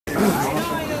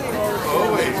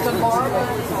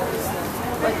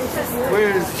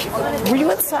Were you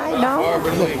inside? No? Oh,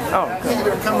 good.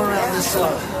 Come around this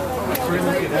side.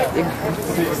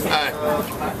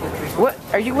 What?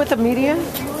 Are you with the media?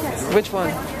 Which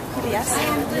one? Yes.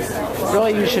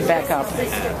 Really, you should back up.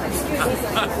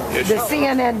 The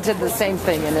CNN did the same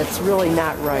thing, and it's really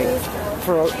not right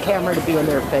for a camera to be in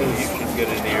their face.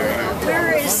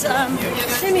 Where is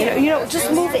Simeon? You know,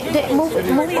 just move it. Move it.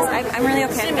 Please, I'm really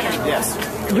okay. Simeon. Yes.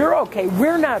 You're okay.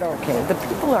 We're not okay. The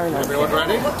people are not. Everyone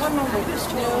ready?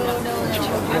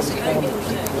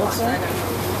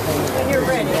 When you're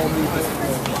ready.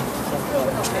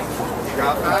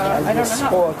 Got that? I don't know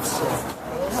sports.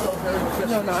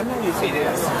 No, I'm not using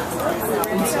this.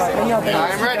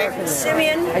 I'm ready.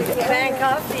 Simeon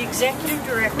Bankoff, the Executive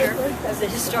Director of the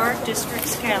Historic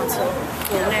Districts Council,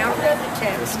 will now read the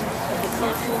text of the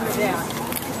cultural medallion.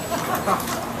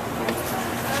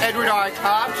 Edward I.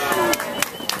 Koch.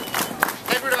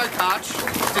 Edward I. Koch,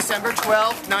 December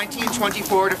 12,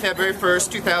 1924 to February 1st,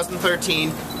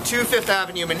 2013, 2 Fifth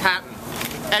Avenue, Manhattan.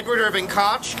 Edward Irving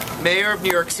Koch, Mayor of New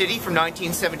York City from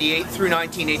 1978 through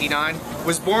 1989,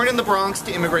 was born in the Bronx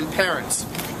to immigrant parents.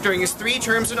 During his 3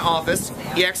 terms in office,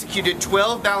 he executed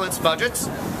 12 balanced budgets,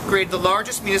 created the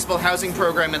largest municipal housing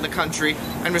program in the country,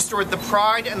 and restored the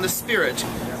pride and the spirit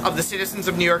of the citizens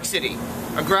of New York City.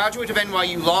 A graduate of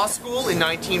NYU Law School in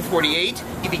 1948,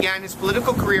 he began his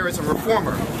political career as a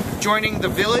reformer, joining the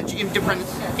Village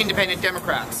Independent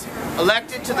Democrats.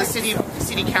 Elected to the City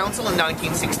Council in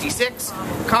 1966,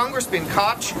 Congressman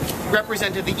Koch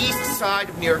represented the east side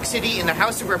of New York City in the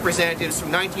House of Representatives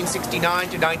from 1969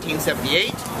 to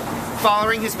 1978.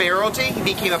 Following his mayoralty, he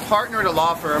became a partner at a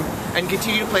law firm and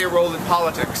continued to play a role in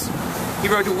politics. He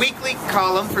wrote a weekly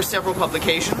column for several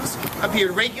publications,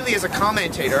 appeared regularly as a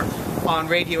commentator on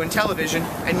radio and television,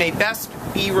 and may best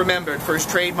be remembered for his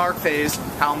trademark phrase,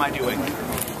 "How am I doing?"